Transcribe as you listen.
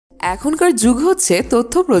এখনকার যুগ হচ্ছে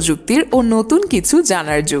তথ্য প্রযুক্তির ও নতুন কিছু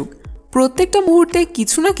জানার যুগ। প্রত্যেকটা মুহূর্তে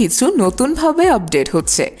কিছু না কিছু নতুনভাবে আপডেট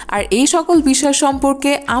হচ্ছে, আর এই সকল বিষয়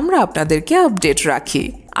সম্পর্কে আমরা আপনাদেরকে আপডেট রাখি।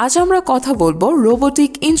 আজ আমরা কথা বলবো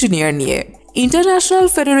রোবোটিক ইঞ্জিনিয়ার নিয়ে। ইন্টারন্যাশনাল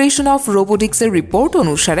ফেডারেশন অফ রোবোটিক্সের রিপোর্ট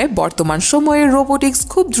অনুসারে বর্তমান সময়ে রোবোটিক্স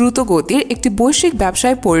খুব দ্রুত গতির একটি বৈশ্বিক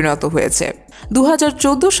ব্যবসায় পরিণত হয়েছে।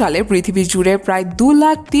 2014 সালে পৃথিবী জুড়ে প্রায়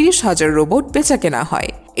 2,30,000 রোবট বেচাকেনা হয়।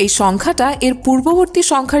 এই সংখ্যাটা এর পূর্ববর্তী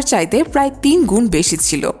সংখ্যার চাইতে প্রায় 3 গুণ বেশি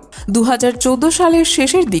ছিল। 2014 সালের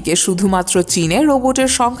শেষের দিকে শুধুমাত্র চীনে রোবটের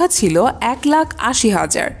সংখ্যা ছিল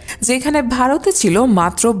 1,80,000, যেখানে ভারতে ছিল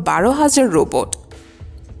মাত্র 12,000 রোবট।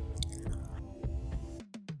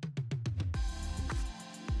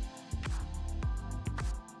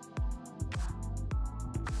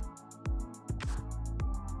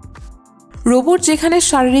 রোবট যেখানে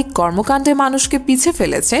শারীরিক কর্মকাণ্ডে মানুষকে পিছে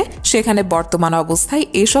ফেলেছে, সেখানে বর্তমান অবস্থায়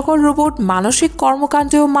এ সকল রোবট মানসিক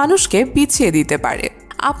কর্মকাণ্ডেও মানুষকে পিছিয়ে দিতে পারে।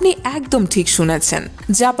 আপনি একদম ঠিক শুনেছেন।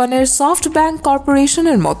 জাপানের সফটব্যাংক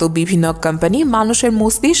কর্পোরেশনের মতো বিভিন্ন কোম্পানি মানুষের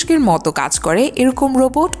মস্তিষ্কের মতো কাজ করে এরকম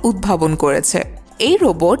রোবট উদ্ভাবন করেছে। এই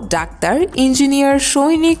রোবট ডাক্তার, ইঞ্জিনিয়ার,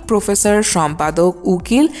 সৈনিক, প্রফেসর, সম্পাদক,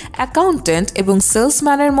 উকিল, অ্যাকাউন্ট্যান্ট এবং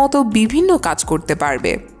সেলসম্যানের মতো বিভিন্ন কাজ করতে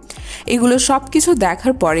পারবে। এগুলো সবকিছু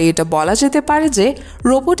দেখার পরে এটা বলা যেতে পারে যে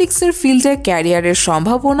রোবোটিক্সের ফিল্ডে ক্যারিয়ারের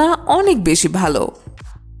সম্ভাবনা অনেক বেশি ভালো।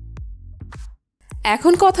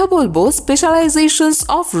 এখন কথা বলবো স্পেশালাইজেশনস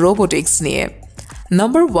অফ রোবোটিক্স নিয়ে।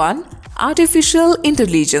 Number 1, artificial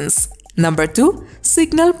intelligence. Number 2,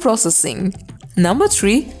 signal processing. Number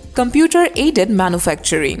 3, computer aided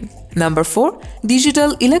manufacturing. Number 4,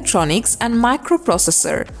 digital electronics and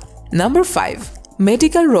microprocessor. Number 5,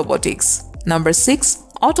 medical robotics. Number 6,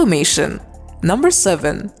 automation. Number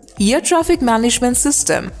 7, air traffic management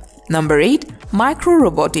system. Number 8, micro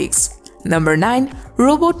robotics. Number 9,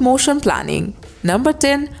 robot motion planning. Number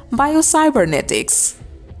 10, biocybernetics.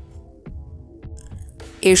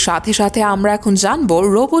 এর সাথে সাথে আমরা এখন জানবো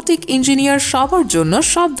robotic engineer সবার জন্য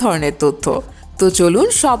সব ধরনের তথ্য। তো চলুন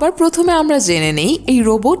সবার প্রথমে আমরা জেনে নেই এই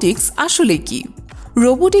রোবোটিক্স আসলে কি।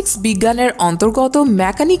 রোবোটিক্স বিজ্ঞানের অন্তর্গত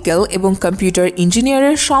মেকানিক্যাল এবং কম্পিউটার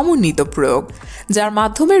ইঞ্জিনিয়ারের সমন্বিত প্রয়োগ, যার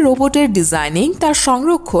মাধ্যমে রোবটের ডিজাইনিং, তার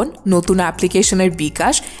সংরক্ষণ, নতুন অ্যাপ্লিকেশনের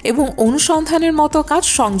বিকাশ এবং অনুসন্ধানের মতো কাজ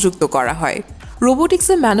সংযুক্ত করা হয়।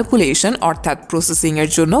 রোবোটিক্সে ম্যানিপুলেশন অর্থাৎ প্রসেসিংয়ের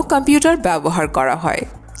জন্য কম্পিউটার ব্যবহার করা হয়।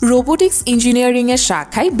 রোবোটিক্স ইঞ্জিনিয়ারিংয়ের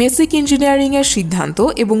শাখায় বেসিক ইঞ্জিনিয়ারিংয়ের সিদ্ধান্ত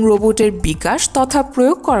এবং রোবটের বিকাশ তথা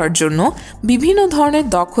প্রয়োগ করার জন্য বিভিন্ন ধরনের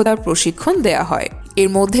দক্ষতার প্রশিক্ষণ দেওয়া হয়। এর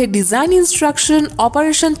মধ্যে design instruction,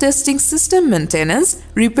 operation testing, system maintenance,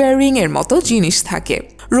 repairing এর মতো জিনিস থাকে।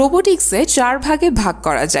 রোবোটিক্সে 4 ভাগে ভাগ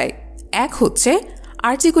করা যায়। 1 হচ্ছে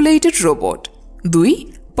আর্টিকুলেটেড রোবট, 2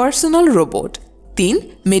 পার্সোনাল রোবট, 3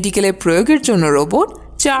 মেডিকেলের প্রয়োগের জন্য রোবট,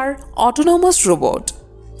 4 অটোনোমাস রোবট।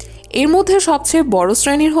 এর মধ্যে সবচেয়ে বড়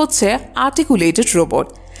শ্রেণীর হচ্ছে আর্টিকুলেটেড রোবট,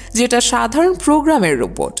 যেটা সাধারণ প্রোগ্রামের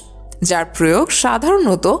রোবট, যার প্রয়োগ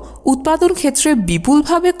সাধারণত উৎপাদন ক্ষেত্রে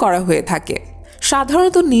বিপুলভাবে করা হয়ে থাকে।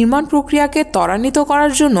 সাধারণত নির্মাণ প্রক্রিয়াকে ত্বরান্বিত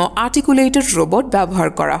করার জন্য আর্টিকুলেটেড রোবট ব্যবহার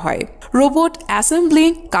করা হয়। রোবট অ্যাসেম্বলিং,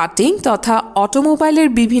 কাটিং তথা অটোমোবাইলের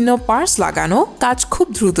বিভিন্ন পার্টস লাগানো কাজ খুব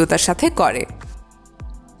দ্রুততার সাথে করে।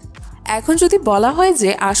 এখন যদি বলা হয় যে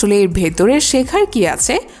আসলে এর ভেতরে শেখার কি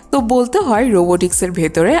আছে, তো বলতে হয় রোবোটিক্সের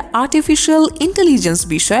ভেতরে আর্টিফিশিয়াল ইন্টেলিজেন্স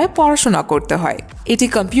বিষয়ে পড়াশোনা করতে হয়। এটি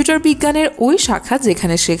কম্পিউটার বিজ্ঞানের ওই শাখা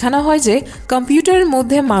যেখানে শেখানো হয় যে কম্পিউটারের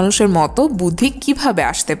মধ্যে মানুষের মতো বুদ্ধি কিভাবে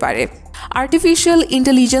আসতে পারে। আর্টিফিশিয়াল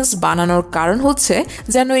ইন্টেলিজেন্স বানানোর কারণ হচ্ছে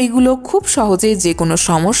যেন এগুলো খুব সহজেই যে কোনো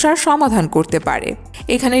সমস্যার সমাধান করতে পারে।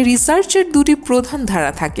 এখানে রিসার্চের 2টি প্রধান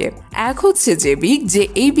ধারা থাকে। এক হচ্ছে জৈবিক, যে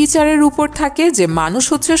এই বিচারের উপর থাকে যে মানুষ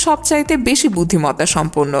হচ্ছে সবচাইতে বেশি বুদ্ধিমত্তা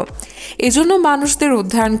সম্পন্ন, এজন্য মানুষদের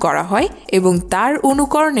অধ্যয়ন করা হয় এবং তার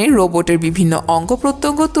অনুকরণে রোবটের বিভিন্ন অঙ্গ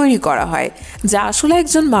প্রত্যঙ্গ তৈরি করা হয়, যা আসলে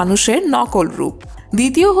একজন মানুষের নকল রূপ।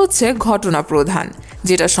 দ্বিতীয় হচ্ছে ঘটনা প্রধান,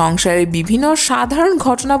 যেটা সংসারের বিভিন্ন সাধারণ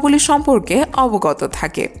ঘটনাবলী সম্পর্কে অবগত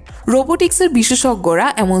থাকে। রোবোটিক্সের বিশেষজ্ঞরা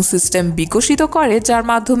এমন সিস্টেম বিকশিত করে যার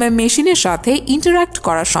মাধ্যমে মেশিনের সাথে ইন্টারঅ্যাক্ট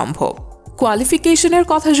করা সম্ভব। কোয়ালিফিকেশনের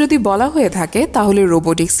কথা যদি বলা হয়ে থাকে, তাহলে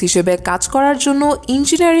রোবোটিক্স হিসেবে কাজ করার জন্য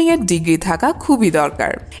ইঞ্জিনিয়ারিংয়ের ডিগ্রি থাকা খুবই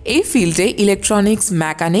দরকার। এই ফিল্ডে ইলেকট্রনিক্স,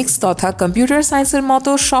 মেকানিক্স তথা কম্পিউটার সায়েন্সের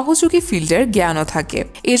মতো সহযোগী ফিল্ডের জ্ঞানও থাকে।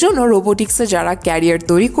 এজন্য রোবোটিক্সে যারা ক্যারিয়ার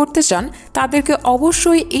তৈরি করতে চান, তাদেরকে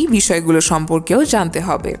অবশ্যই এই বিষয়গুলো সম্পর্কেও জানতে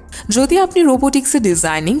হবে। যদি আপনি রোবোটিক্সে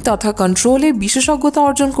ডিজাইনিং তথা কন্ট্রোলে বিশেষজ্ঞতা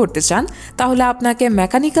অর্জন করতে চান, তাহলে আপনাকে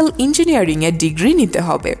মেকানিক্যাল ইঞ্জিনিয়ারিংয়ের ডিগ্রি নিতে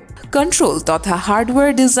হবে। কন্ট্রোল তথা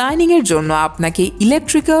হার্ডওয়্যার ডিজাইনিং এর জন্য আপনাকে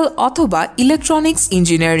ইলেকট্রিক্যাল অথবা ইলেকট্রনিক্স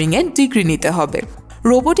ইঞ্জিনিয়ারিং এর ডিগ্রি নিতে হবে।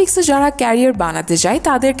 রোবোটিক্সে যারা ক্যারিয়ার বানাতে চায়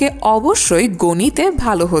তাদেরকে অবশ্যই গণিতে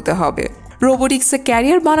ভালো হতে হবে। রোবোটিক্সে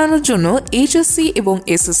ক্যারিয়ার বানানোর জন্য এইচএসসি এবং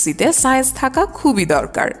এসএসসিতে সায়েন্স থাকা খুবই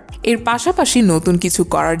দরকার। এর পাশাপাশি নতুন কিছু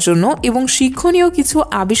করার জন্য এবং শিক্ষণীয় কিছু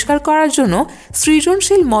আবিষ্কার করার জন্য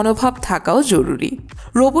সৃজনশীল মনোভাব থাকাও জরুরি।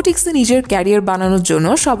 রোবোটিক্সে নিজের ক্যারিয়ার বানানোর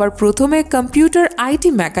জন্য সবার প্রথমে কম্পিউটার,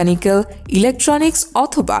 আইটি, মেকানিক্যাল, ইলেকট্রনিক্স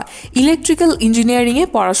অথবা ইলেকট্রিক্যাল ইঞ্জিনিয়ারিংয়ে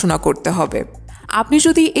পড়াশোনা করতে হবে। আপনি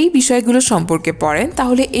যদি এই বিষয়গুলো সম্পর্কে পড়েন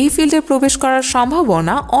তাহলে এই ফিল্ডে প্রবেশ করার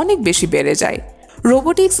সম্ভাবনা অনেক বেশি বেড়ে যায়।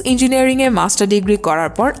 রোবোটিক্স ইঞ্জিনিয়ারিংয়ে মাস্টার ডিগ্রি করার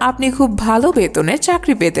পর আপনি খুব ভালো বেতনে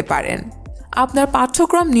চাকরি পেতে পারেন। আপনার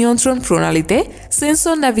পাঠ্যক্রম নিয়ন্ত্রণ প্রণালীতে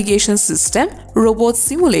sensor navigation system, robot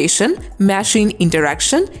simulation, machine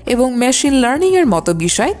interaction এবং মেশিন লার্নিংয়ের মতো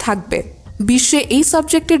বিষয় থাকবে। বিশ্বে এই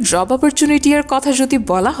সাবজেক্টের জব অপরচুনিটির কথা যদি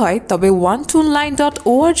বলা হয় তবে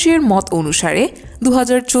onetoonline.org এর মত অনুসারে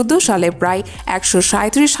 2014 সালে প্রায়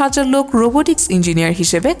 137,000 লোক রোবোটিক্স ইঞ্জিনিয়ার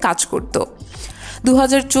হিসেবে কাজ করত।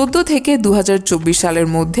 2014 থেকে 2024 সালের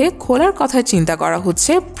মধ্যে খোলার কথা চিন্তা করা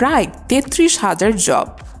হচ্ছে প্রায় 33,000 জব।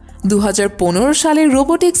 2015 সালে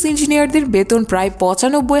রোবোটিক্স ইঞ্জিনিয়ারদের বেতন প্রায়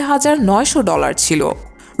 $95,900 ছিল।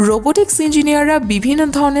 রোবোটিক্স ইঞ্জিনিয়াররা বিভিন্ন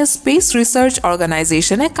ধরনের স্পেস রিসার্চ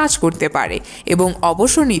অর্গানাইজেশনে কাজ করতে পারে এবং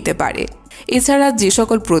অবসর নিতে পারে। এছাড়া যে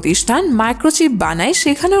সকল প্রতিষ্ঠান মাইক্রোচিপ বানায়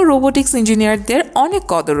সেখানেও রোবোটিক্স ইঞ্জিনিয়ারদের অনেক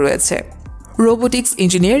কদর রয়েছে। রোবোটিক্স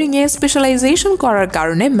ইঞ্জিনিয়ারিংয়ে স্পেশালাইজেশন করার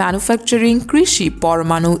কারণে ম্যানুফ্যাকচারিং, কৃষি,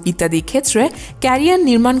 পরমাণু ইত্যাদি ক্ষেত্রে ক্যারিয়ার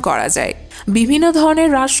নির্মাণ করা যায়। বিভিন্ন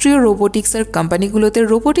ধরনের রাষ্ট্রীয় রোবোটিক্সের কোম্পানিগুলোতে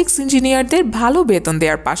রোবোটিক্স ইঞ্জিনিয়ারদের ভালো বেতন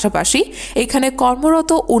দেওয়ার পাশাপাশি এখানে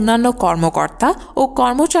কর্মরত অন্যান্য কর্মকর্তা ও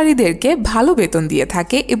কর্মচারীদেরকে ভালো বেতন দিয়ে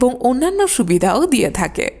থাকে এবং অন্যান্য সুবিধাও দিয়ে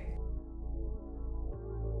থাকে।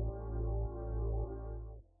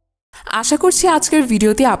 আশা করছি আজকের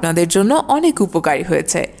ভিডিওটি আপনাদের জন্য অনেক উপকারী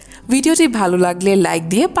হয়েছে। ভিডিওটি ভালো লাগলে লাইক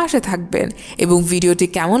দিয়ে পাশে থাকবেন এবং ভিডিওটি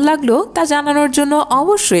কেমন লাগলো তা জানানোর জন্য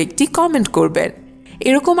অবশ্যই একটি কমেন্ট করবেন।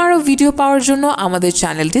 এরকম আরও ভিডিও পাওয়ার জন্য আমাদের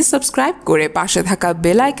চ্যানেলটি সাবস্ক্রাইব করে পাশে থাকা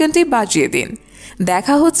বেল আইকনটি বাজিয়ে দিন।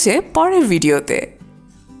 দেখা হচ্ছে পরের ভিডিওতে।